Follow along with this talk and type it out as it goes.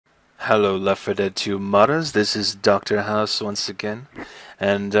Hello, L4D2 modders. This is Dr. House once again,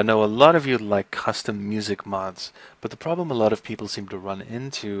 and I know a lot of you like custom music mods, but the problem a lot of people seem to run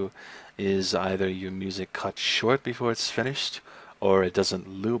into is either your music cut short before it's finished, or it doesn't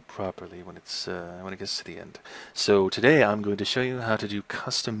loop properly when it gets to the end. So today I'm going to show you how to do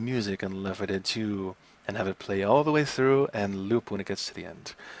custom music in L4D2 and have it play all the way through and loop when it gets to the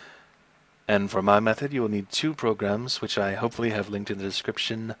end. And for my method, you will need two programs, which I hopefully have linked in the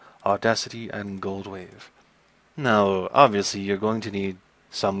description, Audacity and Goldwave. Now, obviously, you're going to need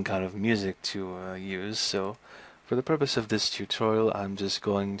some kind of music to use, so for the purpose of this tutorial, I'm just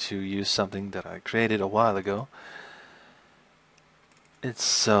going to use something that I created a while ago. It's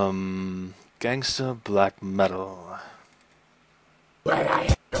some gangsta black metal.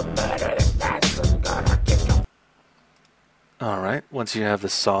 Alright, once you have the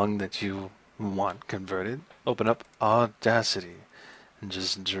song that you want converted, open up Audacity and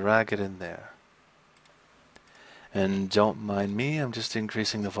just drag it in there. And don't mind me, I'm just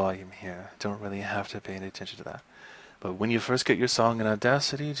increasing the volume here. Don't really have to pay any attention to that. But when you first get your song in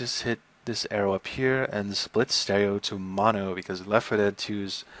Audacity, just hit this arrow up here and split stereo to mono, because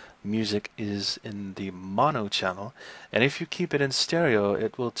L4D2's music is in the mono channel, and if you keep it in stereo,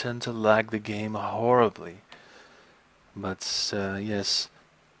 it will tend to lag the game horribly. But yes,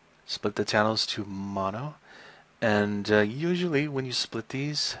 split the channels to mono, and usually when you split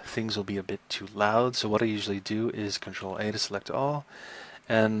these, things will be a bit too loud, so what I usually do is Control A to select all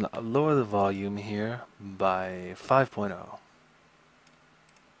and lower the volume here by 5.0.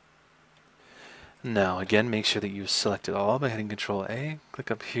 Now again, make sure that you select it all by hitting Control A,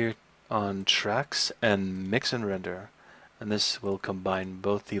 click up here on Tracks and Mix and Render, and this will combine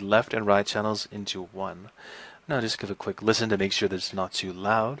both the left and right channels into one. Now just give a quick listen to make sure that it's not too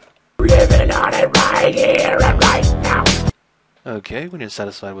loud. Living on it right here and right now. Okay, when you're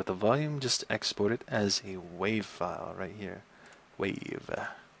satisfied with the volume, just export it as a WAV file right here. WAV.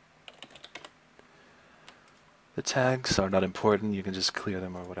 The tags are not important, you can just clear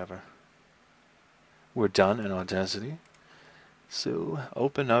them or whatever. We're done in Audacity. So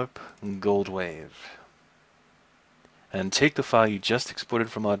open up Goldwave. And take the file you just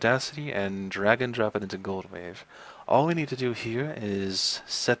exported from Audacity and drag and drop it into Goldwave. All we need to do here is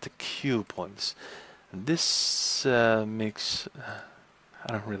set the cue points. This makes...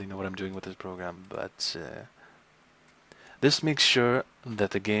 I don't really know what I'm doing with this program, but this makes sure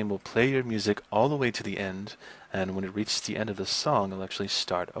that the game will play your music all the way to the end, and when it reaches the end of the song, it'll actually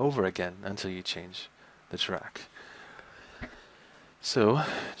start over again until you change the track. So,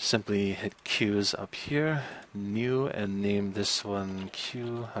 simply hit cues up here, new, and name this one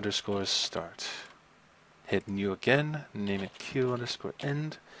Q_start. Hit new again, name it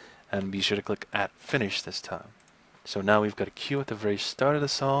Q_end, and be sure to click at finish this time. So now we've got a cue at the very start of the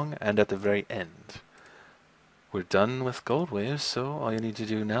song and at the very end. We're done with Goldwave, so all you need to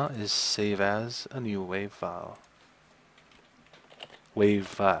do now is save as a new WAV file. WAV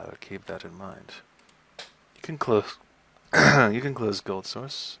file, keep that in mind. You can close you can close Gold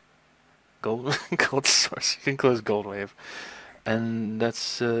Source. Gold Source. You can close Goldwave. And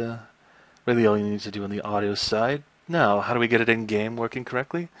that's really all you need to do on the audio side. Now, how do we get it in game working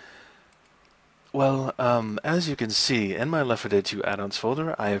correctly? Well, as you can see, in my L4D2 add-ons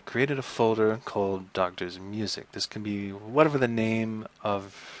folder, I have created a folder called Doctor's Music. This can be whatever name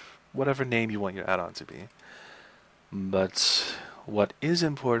you want your add-on to be. But what is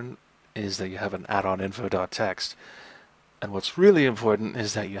important is that you have an add-on info.txt. And what's really important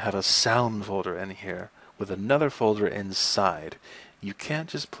is that you have a sound folder in here with another folder inside. You can't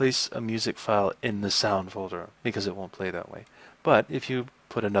just place a music file in the sound folder because it won't play that way. But if you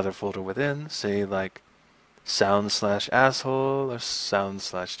put another folder within, say like sound/asshole or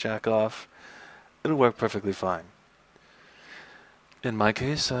sound/jackoff, it'll work perfectly fine. In my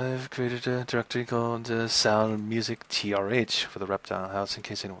case, I've created a directory called Sound Music TRH for the Reptile House, in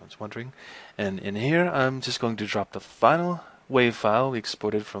case anyone's wondering. And in here, I'm just going to drop the final WAV file we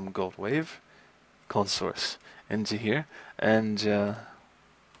exported from Goldwave, called source, into here. And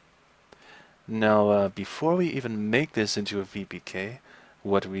now, before we even make this into a VPK,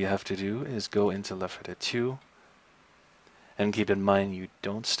 what we have to do is go into L4D2, and keep in mind you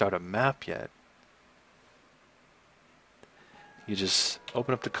don't start a map yet. You just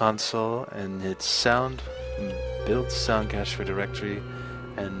open up the console and hit sound, build sound cache for directory,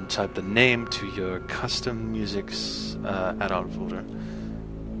 and type the name to your custom music's add-on folder.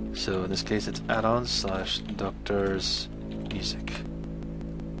 So in this case it's add-on/doctor's music.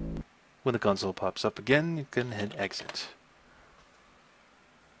 When the console pops up again, you can hit exit.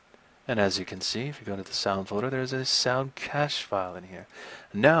 And as you can see, if you go to the sound folder, there's a sound cache file in here.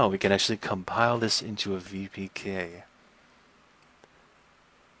 Now we can actually compile this into a VPK.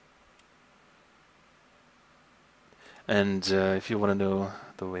 And if you want to know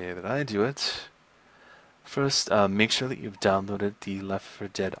the way that I do it, first make sure that you've downloaded the Left 4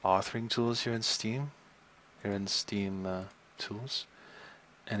 Dead authoring tools here in Steam. Tools.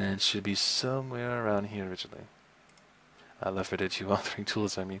 And it should be somewhere around here originally. Left 4 Dead 2 authoring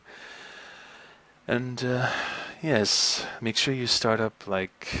tools, I mean. And yes, make sure you start up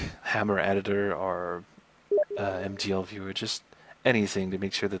like Hammer Editor or MDL Viewer, just anything to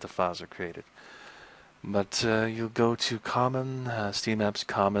make sure that the files are created. But you'll go to Common, Steam Apps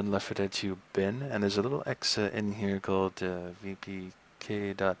Common Left 4 Dead 2 bin, and there's a little exe in here called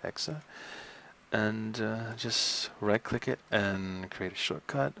vpk.exe, and just right-click it and create a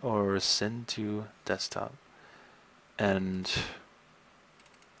shortcut or send to desktop. And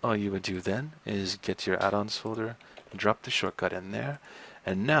all you would do then is get your add-ons folder, drop the shortcut in there,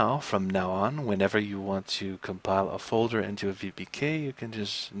 and now, from now on, whenever you want to compile a folder into a VPK, you can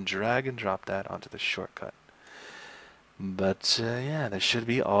just drag and drop that onto the shortcut. But yeah, that should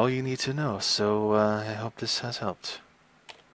be all you need to know, so I hope this has helped.